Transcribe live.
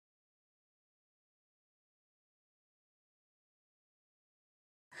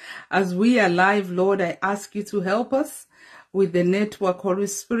As we are live, Lord, I ask you to help us with the network, Holy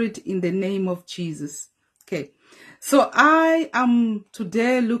Spirit, in the name of Jesus. Okay. So I am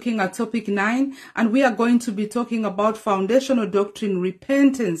today looking at topic 9, and we are going to be talking about foundational doctrine,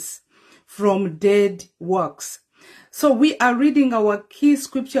 repentance from dead works. So we are reading our key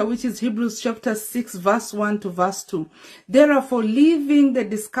scripture, which is Hebrews chapter 6, verse 1 to verse 2. Therefore, leaving the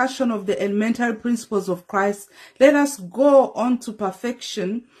discussion of the elementary principles of Christ, let us go on to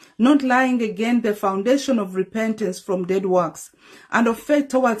perfection, not laying again the foundation of repentance from dead works, and of faith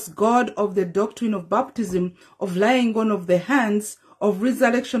towards God, of the doctrine of baptism, of laying on of the hands, of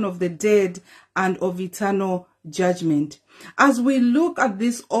resurrection of the dead, and of eternal judgment. As we look at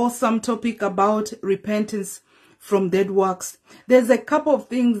this awesome topic about repentance from dead works, there's a couple of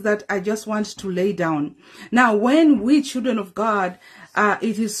things that I just want to lay down. Now, when we children of God,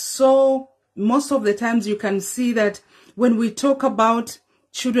 it is so, most of the times you can see that when we talk about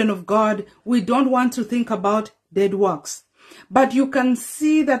children of God, we don't want to think about dead works. But you can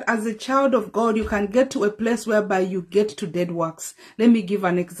see that as a child of God, you can get to a place whereby you get to dead works. Let me give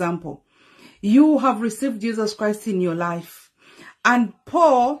an example. You have received Jesus Christ in your life. And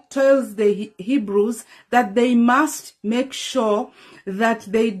Paul tells the Hebrews that they must make sure that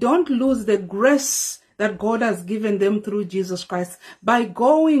they don't lose the grace that God has given them through Jesus Christ by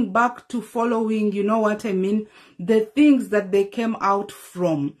going back to following, you know what I mean, the things that they came out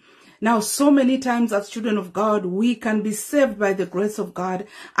from. Now, so many times as children of God, we can be saved by the grace of God,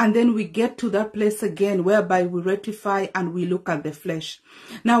 and then we get to that place again whereby we rectify and we look at the flesh.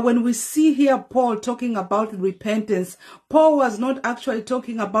 Now, when we see here Paul talking about repentance, Paul was not actually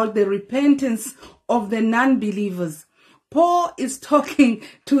talking about the repentance of the non-believers. Paul is talking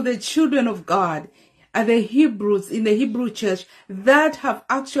to the children of God, the Hebrews in the Hebrew church that have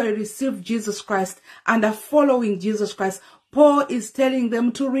actually received Jesus Christ and are following Jesus Christ. Paul is telling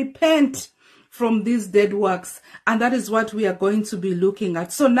them to repent from these dead works, and that is what we are going to be looking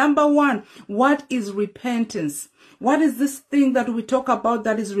at. So number one, what is repentance? What is this thing that we talk about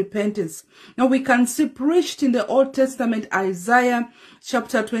that is repentance? Now we can see preached in the Old Testament, Isaiah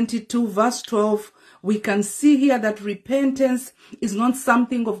chapter 22 verse 12. We can see here that repentance is not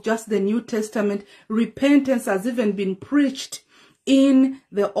something of just the New Testament. Repentance has even been preached in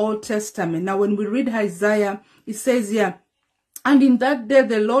the Old Testament. Now when we read Isaiah, it says here, and in that day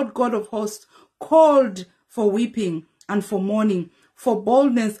the Lord God of hosts called for weeping and for mourning, for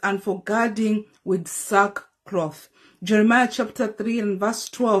boldness and for guarding with sackcloth. Jeremiah chapter 3 and verse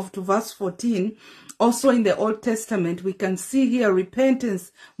 12 to verse 14. Also in the Old Testament, we can see here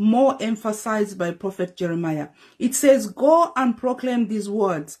repentance more emphasized by prophet Jeremiah. It says, go and proclaim these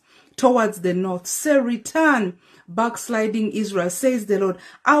words towards the north. Say, return, backsliding Israel, says the Lord.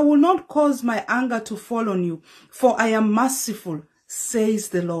 I will not cause my anger to fall on you, for I am merciful, says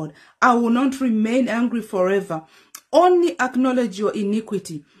the Lord. I will not remain angry forever. Only acknowledge your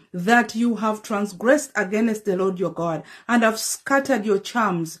iniquity, that you have transgressed against the Lord your God, and have scattered your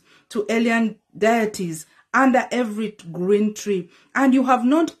charms to alien deities under every green tree, and you have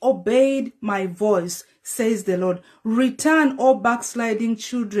not obeyed my voice, says the Lord. Return, O backsliding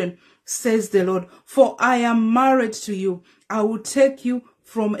children, says the Lord, for I am married to you. I will take you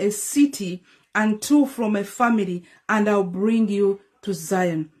from a city and two from a family, and I'll bring you to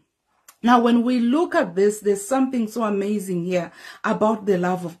Zion. Now, when we look at this, there's something so amazing here about the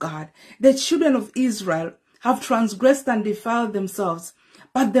love of God. The children of Israel have transgressed and defiled themselves,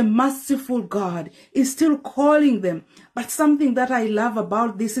 but the merciful God is still calling them. But something that I love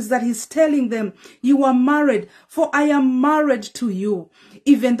about this is that he's telling them, you are married, for I am married to you.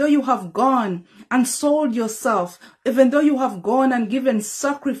 Even though you have gone and sold yourself, even though you have gone and given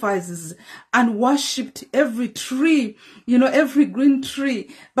sacrifices and worshipped every tree, you know, every green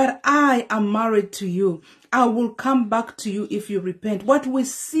tree, but I am married to you. I will come back to you if you repent. What we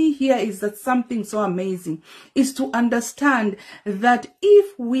see here is that something so amazing is to understand that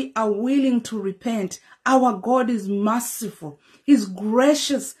if we are willing to repent, our God is merciful. He's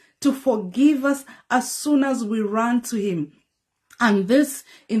gracious to forgive us as soon as we run to him. And this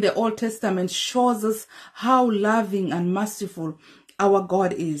in the Old Testament shows us how loving and merciful our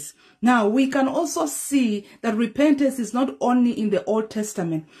God is. Now, we can also see that repentance is not only in the Old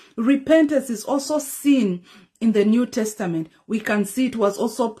Testament. Repentance is also seen in the New Testament. We can see it was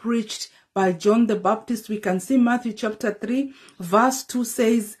also preached by John the Baptist. We can see Matthew chapter 3, verse 2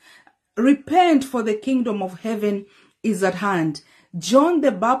 says, repent, for the kingdom of heaven is at hand. John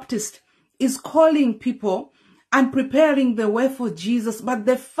the Baptist is calling people and preparing the way for Jesus. But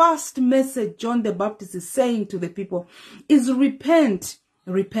the first message John the Baptist is saying to the people is repent,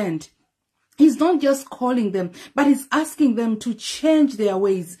 repent. He's not just calling them, but he's asking them to change their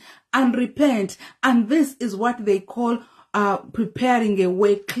ways and repent. And this is what they call preparing a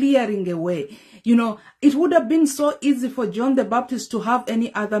way, clearing a way. You know, it would have been so easy for John the Baptist to have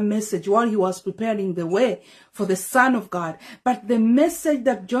any other message while he was preparing the way for the Son of God. But the message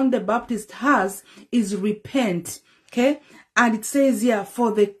that John the Baptist has is repent. Okay? And it says here,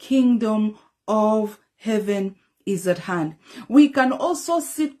 for the kingdom of heaven is at hand. We can also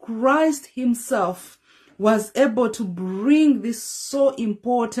see Christ himself was able to bring this so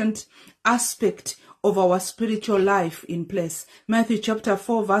important aspect of our spiritual life in place. Matthew chapter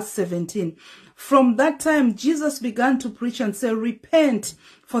 4 verse 17. From that time, Jesus began to preach and say, repent,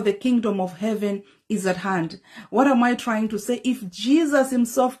 for the kingdom of heaven is at hand. What am I trying to say? If Jesus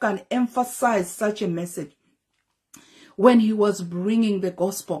himself can emphasize such a message, when he was bringing the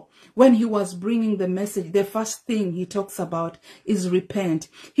gospel, when he was bringing the message, the first thing he talks about is repent.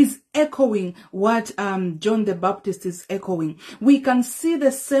 He's echoing what John the Baptist is echoing. We can see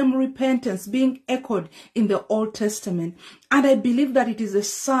the same repentance being echoed in the Old Testament. And I believe that it is a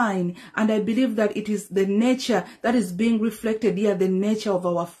sign, and I believe that it is the nature that is being reflected here, the nature of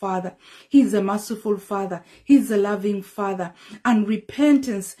our Father. He is a merciful Father. He is a loving Father. And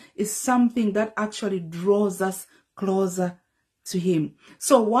repentance is something that actually draws us closer to him.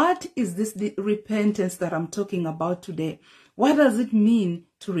 So what is this repentance that I'm talking about today? What does it mean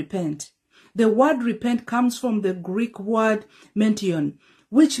to repent? The word repent comes from the Greek word mention,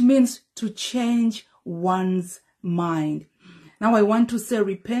 which means to change one's mind. Now I want to say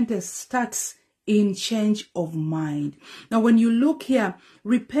repentance starts in change of mind. Now when you look here,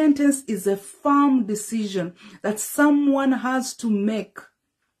 repentance is a firm decision that someone has to make.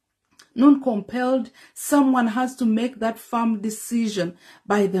 Non-compelled, someone has to make that firm decision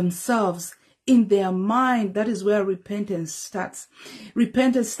by themselves in their mind. That is where repentance starts.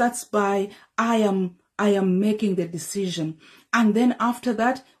 Repentance starts by, I am making the decision. And then after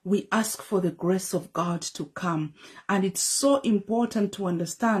that, we ask for the grace of God to come. And it's so important to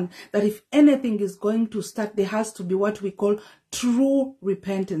understand that if anything is going to start, there has to be what we call true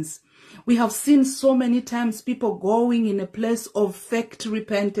repentance. We have seen so many times people going in a place of faked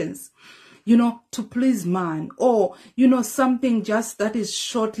repentance, you know, to please man, or, you know, something just that is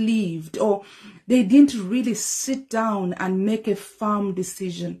short-lived, or they didn't really sit down and make a firm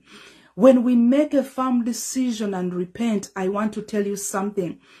decision. When we make a firm decision and repent, I want to tell you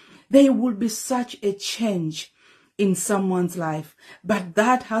something. There will be such a change in someone's life, but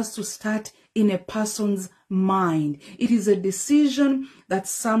that has to start in a person's mind. It is a decision that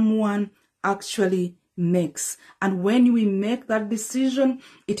someone actually makes. And when we make that decision,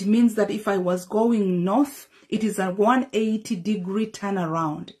 it means that if I was going north, it is a 180-degree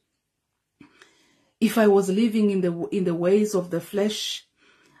turnaround. If I was living in the ways of the flesh,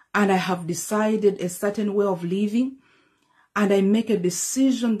 and I have decided a certain way of living, and I make a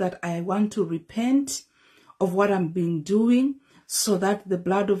decision that I want to repent of what I've been doing, so that the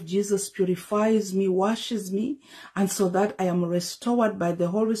blood of Jesus purifies me, washes me, and so that I am restored by the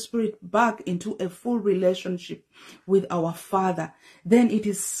Holy Spirit back into a full relationship with our Father, then it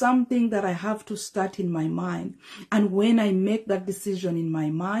is something that I have to start in my mind. And when I make that decision in my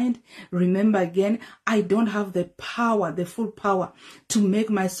mind, remember again, I don't have the power, the full power to make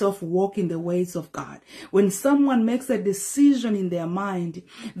myself walk in the ways of God. When someone makes a decision in their mind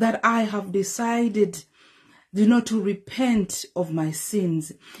that I have decided, you know, to repent of my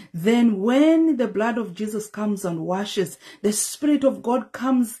sins, then when the blood of Jesus comes and washes, the Spirit of God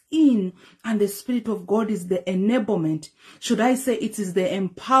comes in, and the Spirit of God is the enablement. Should I say it is the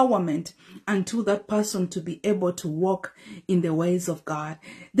empowerment unto that person to be able to walk in the ways of God.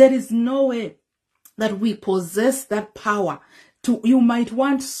 There is no way that we possess that power. You might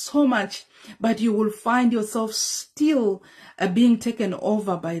want so much, but you will find yourself still being taken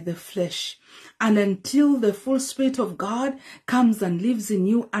over by the flesh. And until the full Spirit of God comes and lives in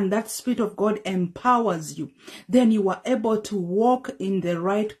you, and that Spirit of God empowers you, then you are able to walk in the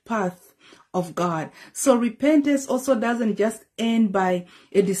right path of God. So repentance also doesn't just end by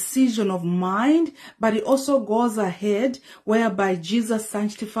a decision of mind, but it also goes ahead whereby Jesus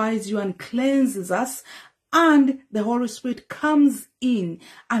sanctifies you and cleanses us, and the Holy Spirit comes in,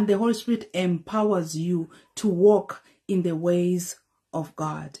 and the Holy Spirit empowers you to walk in the ways of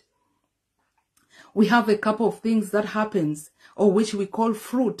God. We have a couple of things that happens, or which we call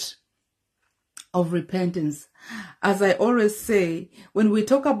fruit of repentance. As I always say, when we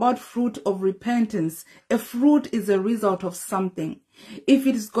talk about fruit of repentance, a fruit is a result of something. If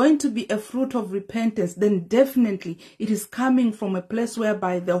it is going to be a fruit of repentance, then definitely it is coming from a place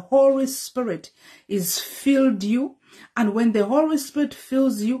whereby the Holy Spirit is filled you. And when the Holy Spirit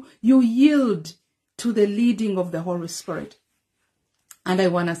fills you, you yield to the leading of the Holy Spirit. And I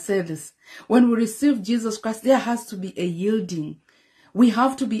want to say this. When we receive Jesus Christ, there has to be a yielding. We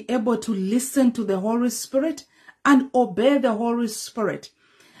have to be able to listen to the Holy Spirit and obey the Holy Spirit.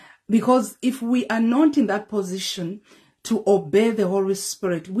 Because if we are not in that position to obey the Holy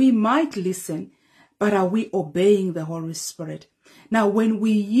Spirit, we might listen, but are we obeying the Holy Spirit? Now, when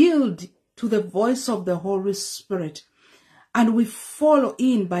we yield to the voice of the Holy Spirit and we follow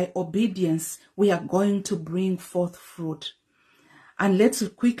in by obedience, we are going to bring forth fruit. And let's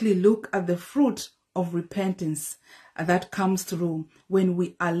quickly look at the fruit of repentance that comes through when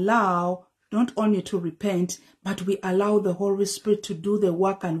we allow not only to repent, but we allow the Holy Spirit to do the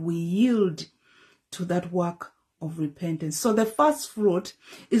work and we yield to that work of repentance. So the first fruit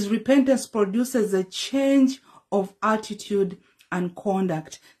is repentance produces a change of attitude and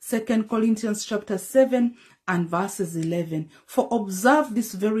conduct. 2 Corinthians chapter 7 and verses 11. For observe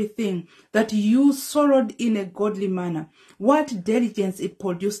this very thing, that you sorrowed in a godly manner. What diligence it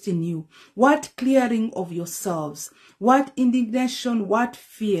produced in you, what clearing of yourselves, what indignation, what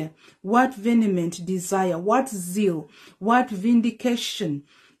fear, what vehement desire, what zeal, what vindication.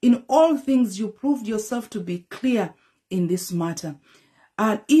 In all things you proved yourself to be clear in this matter.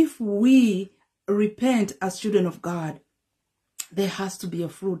 And if we repent as children of God, there has to be a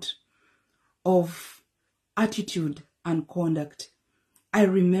fruit of attitude and conduct. I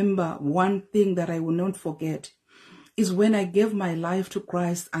remember one thing that I will not forget is when I gave my life to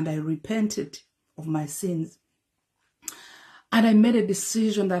Christ and I repented of my sins. And I made a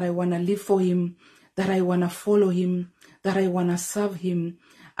decision that I want to live for him, that I want to follow him, that I want to serve him.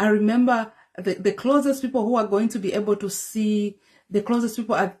 I remember the closest people who are going to be able to see, the closest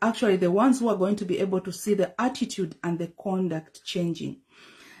people are actually the ones who are going to be able to see the attitude and the conduct changing.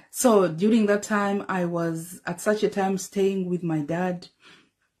 So during that time, I was at such a time staying with my dad.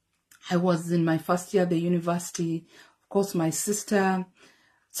 I was in my first year at the university, of course, my sister.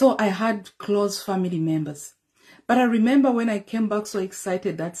 So I had close family members. But I remember when I came back so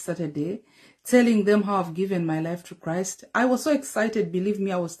excited that Saturday, telling them how I've given my life to Christ. I was so excited, believe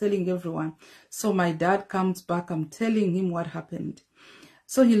me, I was telling everyone. So my dad comes back, I'm telling him what happened.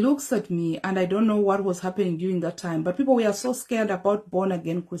 So he looks at me, and I don't know what was happening during that time, but people were so scared about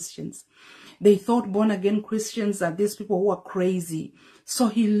born-again Christians. They thought born-again Christians are these people who are crazy. So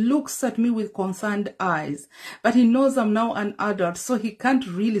he looks at me with concerned eyes, but he knows I'm now an adult, so he can't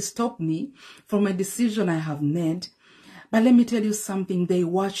really stop me from a decision I have made. But let me tell you something, they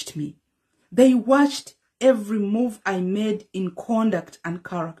watched me. They watched every move I made in conduct and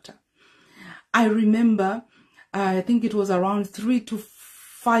character. I remember, I think it was around 3 to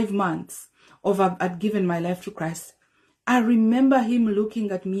 5 months of I'd given my life to Christ. I remember him looking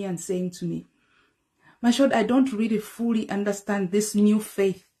at me and saying to me, my child, I don't really fully understand this new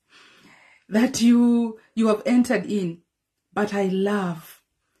faith that you have entered in, but I love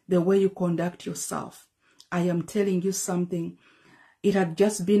the way you conduct yourself. I am telling you something. It had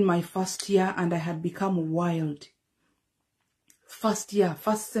just been my first year and I had become wild. First year,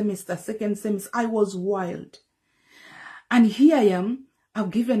 first semester, second semester, I was wild. And here I am, I've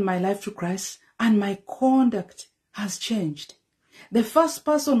given my life to Christ and my conduct has changed. The first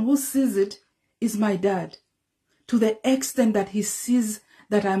person who sees it is my dad, to the extent that he sees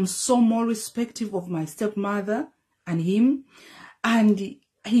that I'm so more respectful of my stepmother and him, and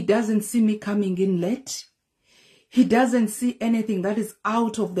he doesn't see me coming in late. He doesn't see anything that is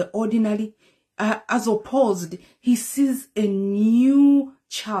out of the ordinary. As opposed, he sees a new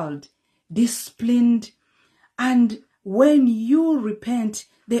child, disciplined. And when you repent,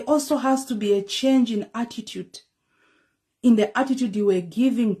 there also has to be a change in attitude. In the attitude you were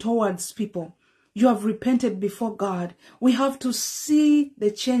giving towards people. You have repented before God. We have to see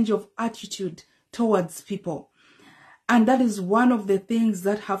the change of attitude towards people. And that is one of the things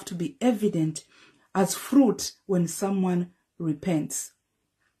that have to be evident as fruit when someone repents.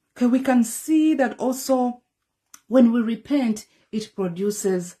 Okay, we can see that also when we repent, it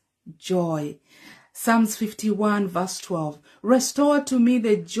produces joy. Psalms 51 verse 12. Restore to me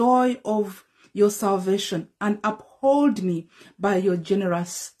the joy of your salvation and uphold me by your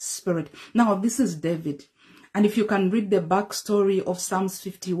generous spirit. Now, this is David. And if you can read the backstory of Psalms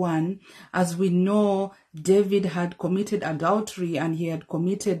 51, as we know, David had committed adultery and he had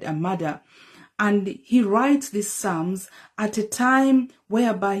committed a murder. And he writes these Psalms at a time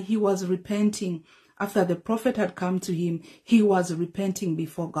whereby he was repenting. After the prophet had come to him, he was repenting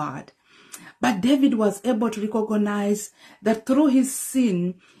before God. But David was able to recognize that through his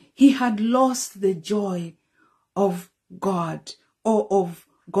sin, he had lost the joy of God or of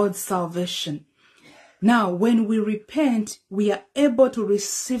God's salvation. Now, when we repent, we are able to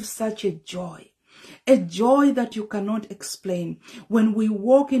receive such a joy. a joy that you cannot explain. When we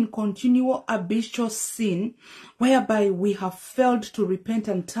walk in continual habitual sin, whereby we have failed to repent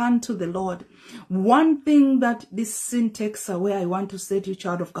and turn to the Lord, one thing that this sin takes away, I want to say to you,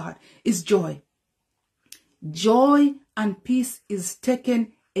 child of God, is joy. Joy and peace is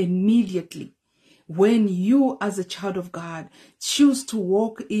taken immediately when you, as a child of God, choose to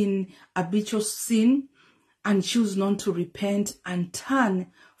walk in habitual sin and choose not to repent and turn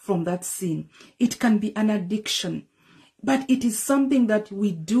from that sin. It can be an addiction, but it is something that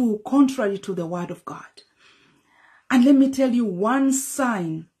we do contrary to the word of God. And let me tell you, one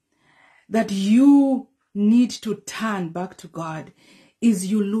sign that you need to turn back to God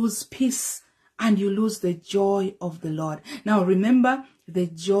is you lose peace and you lose the joy of the Lord. Now remember, the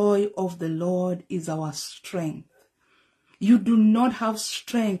joy of the Lord is our strength. You do not have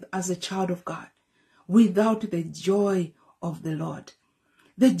strength as a child of God without the joy of the Lord.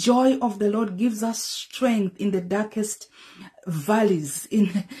 The joy of the Lord gives us strength in the darkest valleys,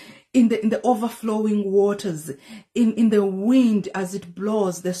 in the overflowing waters, in the wind as it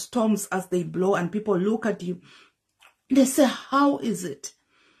blows, the storms as they blow, and people look at you. They say, how is it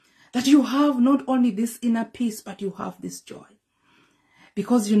that you have not only this inner peace, but you have this joy?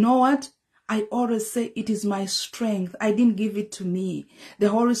 Because you know what? I always say it is my strength. I didn't give it to me. The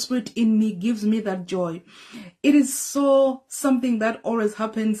Holy Spirit in me gives me that joy. It is something that always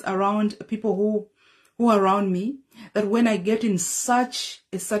happens around people who are around me, that when I get in such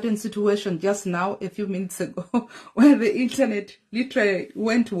a certain situation, just now, a few minutes ago, where the internet literally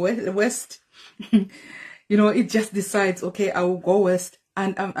went west, you know, it just decides, okay, I will go west.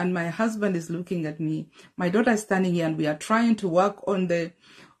 And my husband is looking at me. My daughter is standing here and we are trying to work on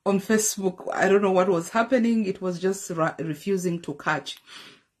Facebook. I don't know what was happening. It was just refusing to catch.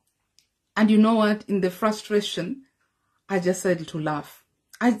 And you know what? In the frustration, I just started to laugh.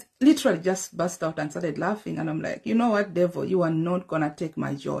 I literally just burst out and started laughing. And I'm like, you know what, devil? You are not going to take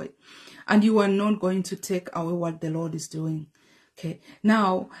my joy. And you are not going to take away what the Lord is doing. Okay.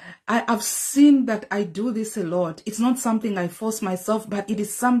 Now, I've seen that I do this a lot. It's not something I force myself, but it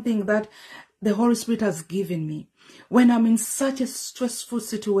is something that the Holy Spirit has given me. When I'm in such a stressful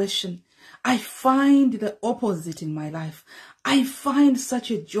situation, I find the opposite in my life. I find such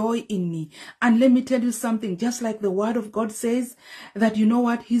a joy in me. And let me tell you something, just like the word of God says, that you know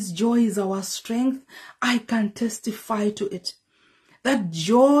what, his joy is our strength. I can testify to it. That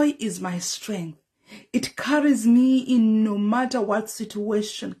joy is my strength. It carries me in no matter what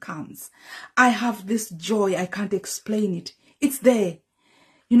situation comes. I have this joy. I can't explain it. It's there.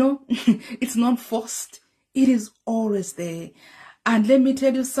 You know, it's not forced. It is always there. And let me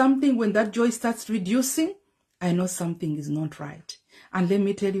tell you something, when that joy starts reducing, I know something is not right. And let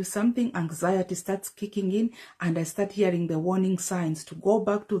me tell you something, anxiety starts kicking in and I start hearing the warning signs to go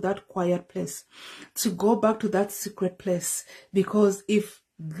back to that quiet place, to go back to that secret place. Because if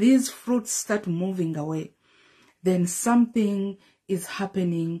these fruits start moving away, then something is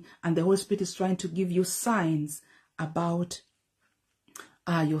happening and the Holy Spirit is trying to give you signs about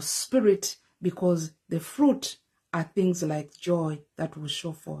your spirit, because the fruit are things like joy that will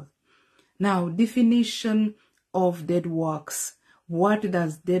show forth. Now, definition of dead works. What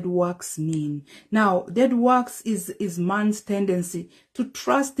does dead works mean? Now, dead works is man's tendency to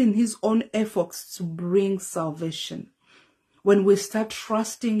trust in his own efforts to bring salvation. When we start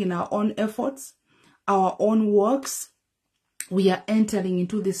trusting in our own efforts, our own works, we are entering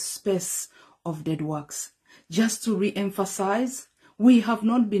into this space of dead works. Just to re-emphasize, we have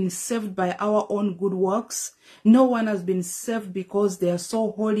not been saved by our own good works. No one has been saved because they are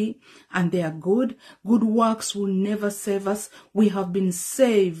so holy and they are good. Good works will never save us. We have been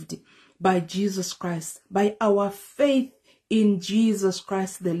saved by Jesus Christ, by our faith in Jesus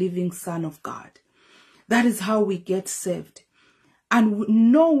Christ, the living Son of God. That is how we get saved. And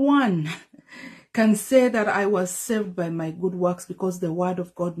no one can say that I was saved by my good works, because the word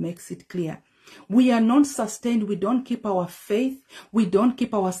of God makes it clear. We are not sustained. We don't keep our faith. We don't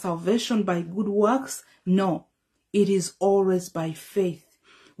keep our salvation by good works. No, it is always by faith.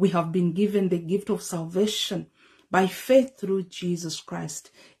 We have been given the gift of salvation by faith through Jesus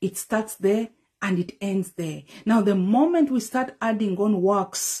Christ. It starts there and it ends there. Now, the moment we start adding on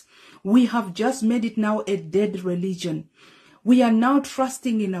works, we have just made it now a dead religion. We are now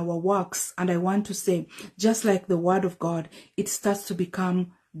trusting in our works. And I want to say, just like the word of God, it starts to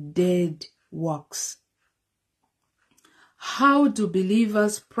become dead works. How do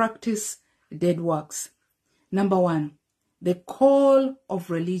believers practice dead works? Number one, the call of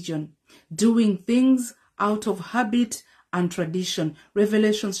religion, doing things out of habit and tradition.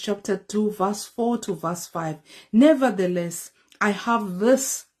 Revelation chapter 2, verse 4 to verse 5. Nevertheless, I have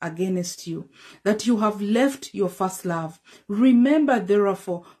this against you, that you have left your first love. Remember,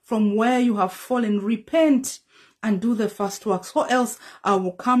 therefore, from where you have fallen, repent and do the first works, or else I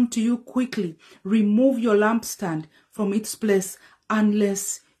will come to you quickly. Remove your lampstand from its place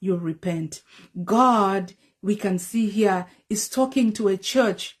unless you repent. God, we can see here, is talking to a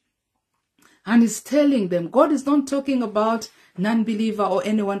church and is telling them. God is not talking about non-believer or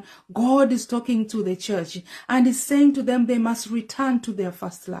anyone. God is talking to the church and is saying to them they must return to their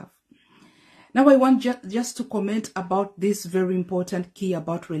first love. Now I want just to comment about this very important key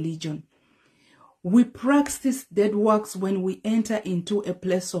about religion. We practice dead works when we enter into a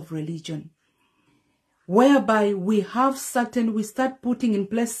place of religion, whereby we start putting in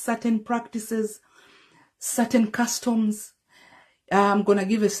place certain practices, certain customs. I'm going to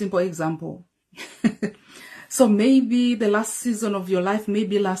give a simple example. So maybe the last season of your life,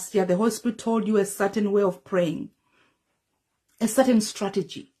 maybe last year, the Holy Spirit told you a certain way of praying, a certain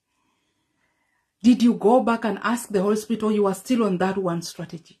strategy. Did you go back and ask the Holy Spirit, or you are still on that one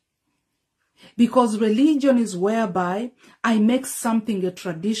strategy? Because religion is whereby I make something a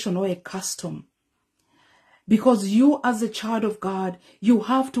tradition or a custom. Because you as a child of God, you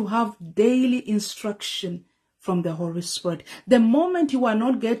have to have daily instruction from the Holy Spirit. The moment you are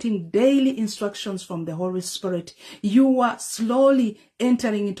not getting daily instructions from the Holy Spirit, you are slowly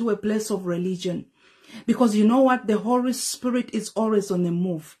entering into a place of religion. Because you know what? The Holy Spirit is always on the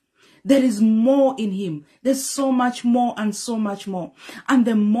move. There is more in him. There's so much more and so much more. And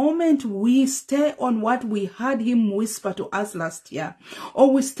the moment we stay on what we heard him whisper to us last year,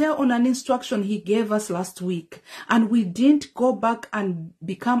 or we stay on an instruction he gave us last week, and we didn't go back and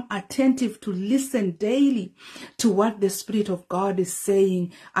become attentive to listen daily to what the Spirit of God is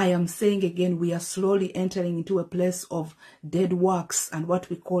saying, I am saying again, we are slowly entering into a place of dead works and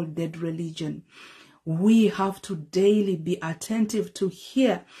what we call dead religion. We have to daily be attentive to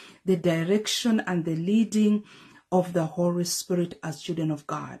hear the direction and the leading of the Holy Spirit as children of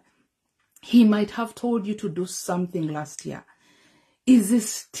God. He might have told you to do something last year. Is it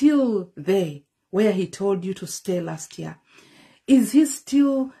still there where he told you to stay last year? Is he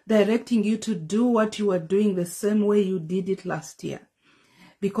still directing you to do what you are doing the same way you did it last year?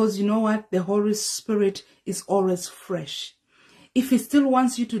 Because you know what? The Holy Spirit is always fresh. If he still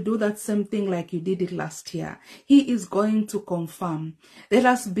wants you to do that same thing like you did it last year, he is going to confirm. Let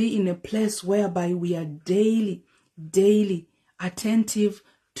us be in a place whereby we are daily attentive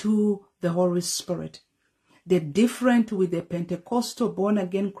to the Holy Spirit. The difference with the Pentecostal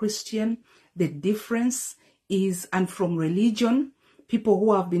born-again Christian, the difference is, and from religion, people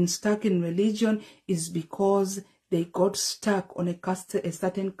who have been stuck in religion, is because they got stuck on a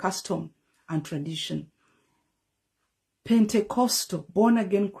certain custom and tradition. Pentecostal,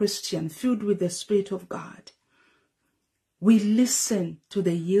 born-again Christian, filled with the Spirit of God, we listen to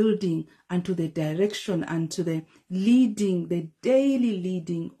the yielding and to the direction and to the leading, the daily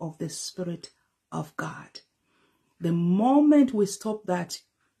leading of the Spirit of God. The moment we stop that,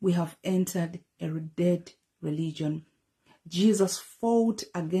 we have entered a dead religion. Jesus fought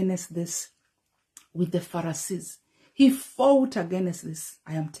against this with the Pharisees. He fought against this,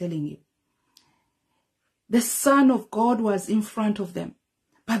 I am telling you. The Son of God was in front of them,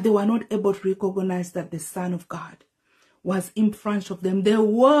 but they were not able to recognize that the Son of God was in front of them. The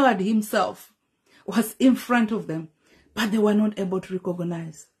Word himself was in front of them, but they were not able to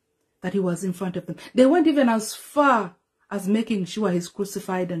recognize that he was in front of them. They went even as far as making sure he's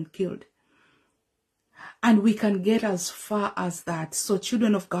crucified and killed. And we can get as far as that. So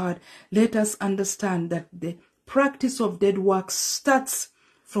children of God, let us understand that the practice of dead works starts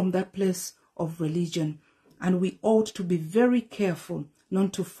from that place of religion. And we ought to be very careful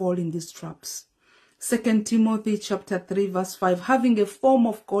not to fall in these traps. 2 Timothy chapter 3 verse 5, having a form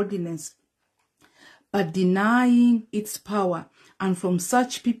of godliness, but denying its power, and from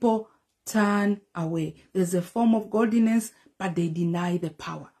such people turn away. There's a form of godliness, but they deny the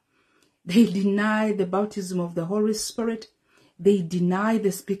power. They deny the baptism of the Holy Spirit. They deny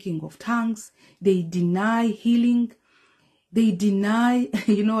the speaking of tongues. They deny healing. They deny,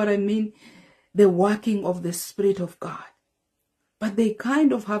 you know what I mean? The working of the Spirit of God. But they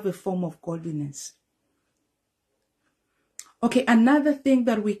kind of have a form of godliness. Okay, another thing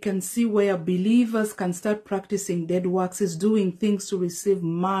that we can see where believers can start practicing dead works is doing things to receive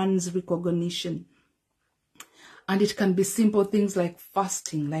man's recognition. And it can be simple things like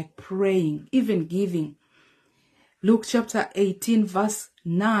fasting, like praying, even giving. Luke chapter 18 verse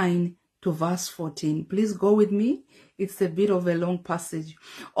 9 to verse 14. Please go with me. It's a bit of a long passage.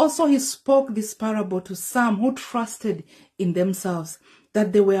 Also, he spoke this parable to some who trusted in themselves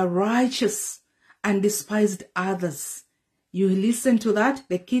that they were righteous and despised others. You listen to that.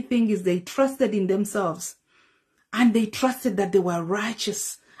 The key thing is they trusted in themselves. And they trusted that they were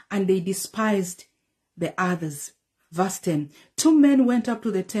righteous. And they despised the others. Verse 10. 2 men went up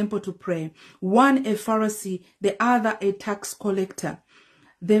to the temple to pray. One a Pharisee, the other a tax collector.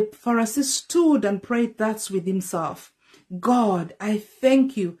 The Pharisee stood and prayed thus with himself. God, I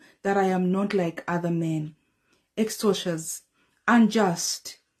thank you that I am not like other men, extortioners,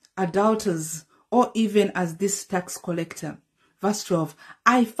 unjust, adulterers, or even as this tax collector. Verse 12,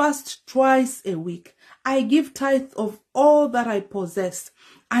 I fast twice a week. I give tithe of all that I possess.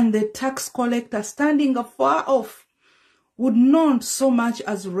 And the tax collector, standing afar off, would not so much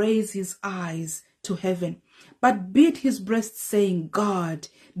as raise his eyes to heaven, but beat his breast, saying, God,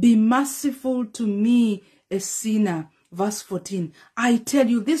 be merciful to me, a sinner. Verse 14, I tell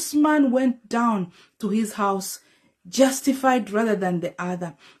you, this man went down to his house justified rather than the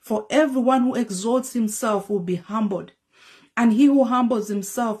other. For everyone who exalts himself will be humbled, and he who humbles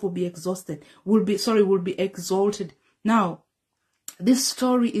himself will be exalted. Will be exalted. Now, this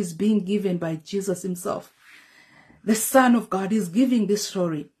story is being given by Jesus himself. The Son of God is giving this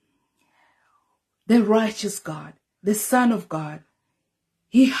story. The righteous God, the Son of God.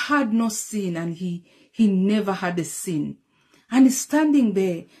 He had no sin, and he never had a sin. And he's standing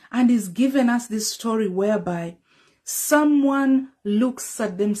there and he's given us this story whereby someone looks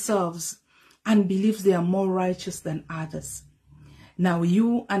at themselves and believes they are more righteous than others. Now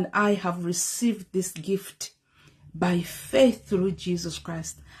you and I have received this gift by faith through Jesus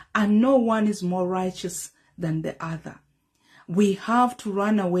Christ, and no one is more righteous than the other. We have to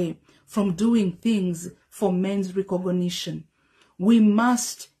run away from doing things for men's recognition. We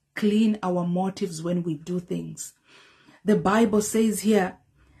must clean our motives when we do things. The Bible says here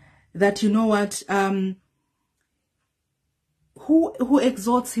that, you know what, who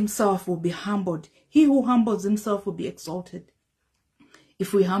exalts himself will be humbled. He who humbles himself will be exalted.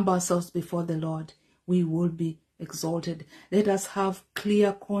 If we humble ourselves before the Lord, we will be exalted. Let us have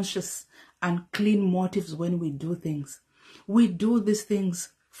clear conscience and clean motives when we do things. We do these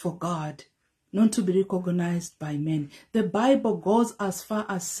things for God, not to be recognized by men. The Bible goes as far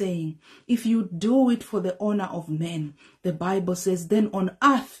as saying, if you do it for the honor of men, the Bible says, then on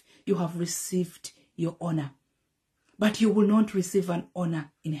earth you have received your honor, but you will not receive an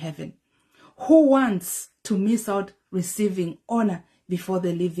honor in heaven. Who wants to miss out receiving honor before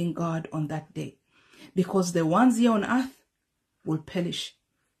the living God on that day? Because the ones here on earth will perish.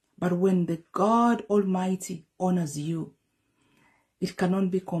 But when the God Almighty honors you, it cannot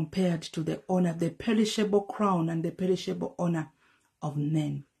be compared to the honor, the perishable crown and the perishable honor of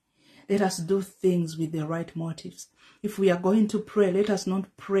men. Let us do things with the right motives. If we are going to pray, let us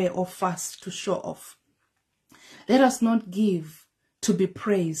not pray or fast to show off. Let us not give to be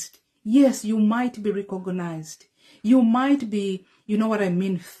praised. Yes, you might be recognized. You might be, you know what I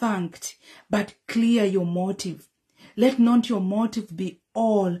mean, thanked, but clear your motive. Let not your motive be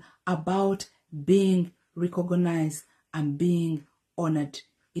all about being recognized and being honored.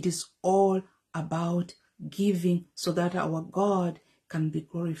 It is all about giving so that our God can be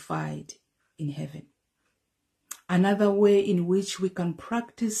glorified in heaven. Another way in which we can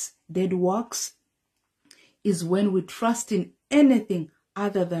practice dead works is when we trust in anything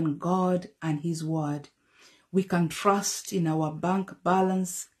other than God and his word. We can trust in our bank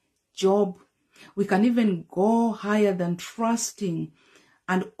balance, job. We can even go higher than trusting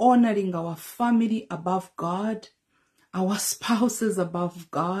and honoring our family above God, our spouses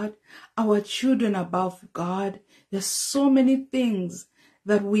above God, our children above God. There's so many things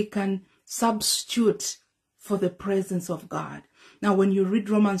that we can substitute for the presence of God. Now, when you read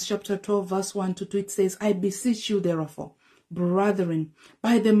Romans chapter 12, verse 1 to 2, it says, I beseech you, therefore, brethren,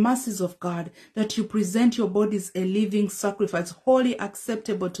 by the mercies of God, that you present your bodies a living sacrifice, wholly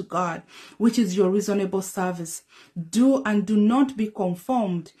acceptable to God, which is your reasonable service. Do not be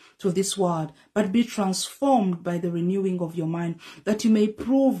conformed to this world, but be transformed by the renewing of your mind, that you may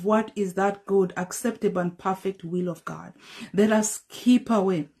prove what is that good, acceptable, and perfect will of God. Let us keep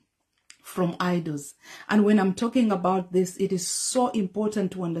away from idols. And when I'm talking about this, it is so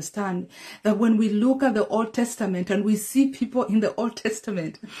important to understand that when we look at the Old Testament and we see people in the Old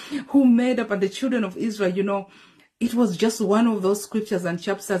Testament who made up, and the children of Israel, you know, it was just one of those scriptures and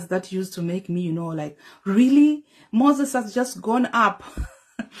chapters that used to make me, you know, like, really? Moses has just gone up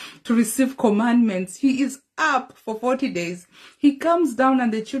to receive commandments. He is up for 40 days. He comes down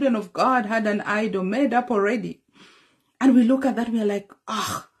and the children of God had an idol made up already. And we look at that, we are like,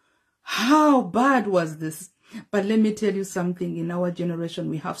 how bad was this? But let me tell you something. In our generation,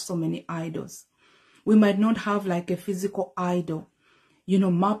 we have so many idols. We might not have like a physical idol, you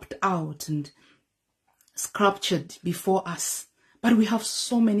know, mapped out and sculptured before us. But we have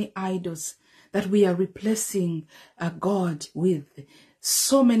so many idols that we are replacing God with.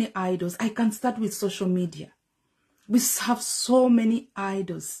 So many idols. I can start with social media. We have so many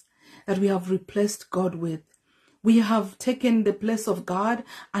idols that we have replaced God with. We have taken the place of God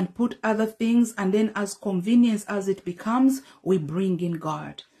and put other things, and then as convenience as it becomes, we bring in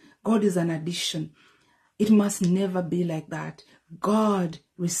God. God is an addition. It must never be like that. God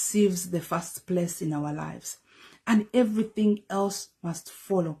receives the first place in our lives, and everything else must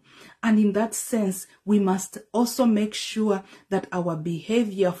follow. And in that sense, we must also make sure that our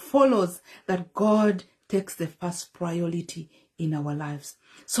behavior follows that God takes the first priority in our lives.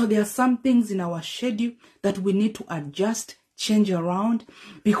 So there are some things in our schedule that we need to adjust, change around,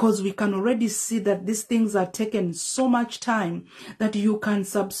 because we can already see that these things are taking so much time that you can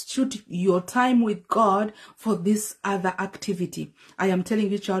substitute your time with God for this other activity. I am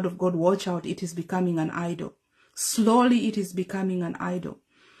telling you, child of God, watch out. It is becoming an idol. Slowly it is becoming an idol.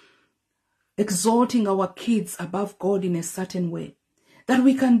 Exalting our kids above God in a certain way, that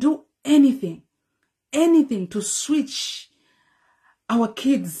we can do anything to switch our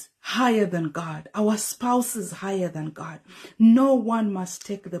kids higher than God, our spouses higher than God. No one must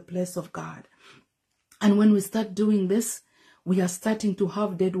take the place of God. And when we start doing this, we are starting to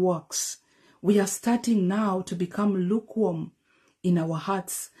have dead works. We are starting now to become lukewarm in our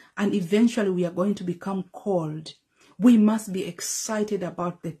hearts, and eventually we are going to become cold. We must be excited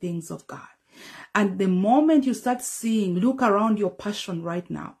about the things of God. And the moment you start seeing, look around your passion right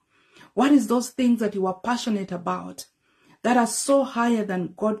now. What is those things that you are passionate about that are so higher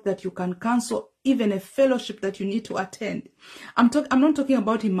than God that you can cancel even a fellowship that you need to attend? I'm not talking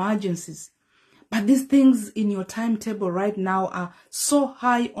about emergencies, but these things in your timetable right now are so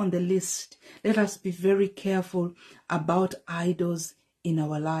high on the list. Let us be very careful about idols in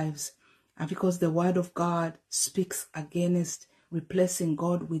our lives. And because the word of God speaks against replacing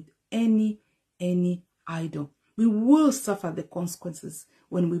God with any idol. We will suffer the consequences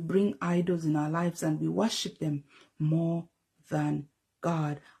when we bring idols in our lives and we worship them more than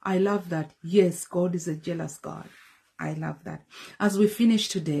God. I love that. Yes, God is a jealous God. I love that. As we finish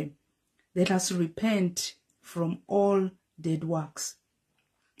today, let us repent from all dead works.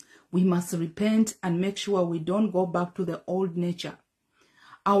 We must repent and make sure we don't go back to the old nature.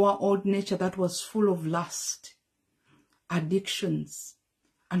 Our old nature that was full of lust, addictions,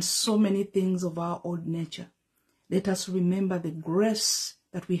 and so many things of our old nature. Let us remember the grace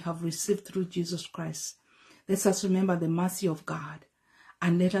that we have received through Jesus Christ. Let us remember the mercy of God.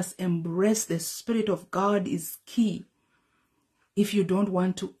 And let us embrace the Spirit of God is key. If you don't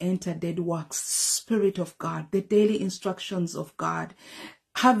want to enter dead works, Spirit of God, the daily instructions of God,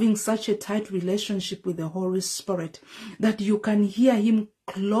 having such a tight relationship with the Holy Spirit that you can hear Him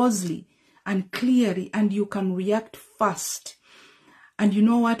closely and clearly, and you can react fast. And you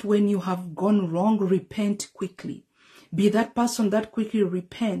know what? When you have gone wrong, repent quickly. Be that person that quickly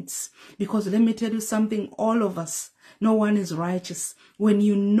repents. Because let me tell you something, all of us, no one is righteous. When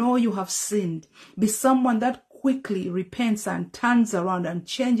you know you have sinned, be someone that quickly repents and turns around and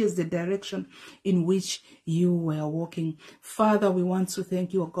changes the direction in which you were walking. Father, we want to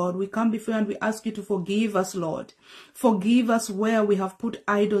thank you, O God. We come before you and we ask you to forgive us, Lord. Forgive us where we have put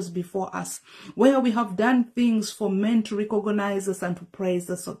idols before us, where we have done things for men to recognize us and to praise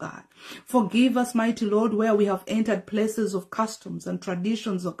us, O God. Forgive us, mighty Lord, where we have entered places of customs and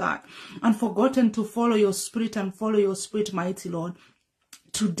traditions, O God, and forgotten to follow your Spirit and follow your Spirit, mighty Lord.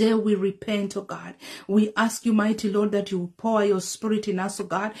 Today we repent, oh God. We ask you, mighty Lord, that you will pour your Spirit in us, oh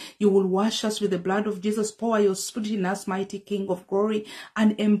God. You will wash us with the blood of Jesus. Pour your Spirit in us, mighty King of glory,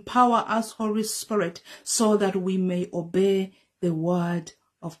 and empower us, Holy Spirit, so that we may obey the word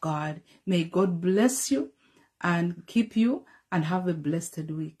of God. May God bless you and keep you and have a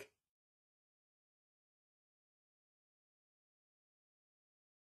blessed week.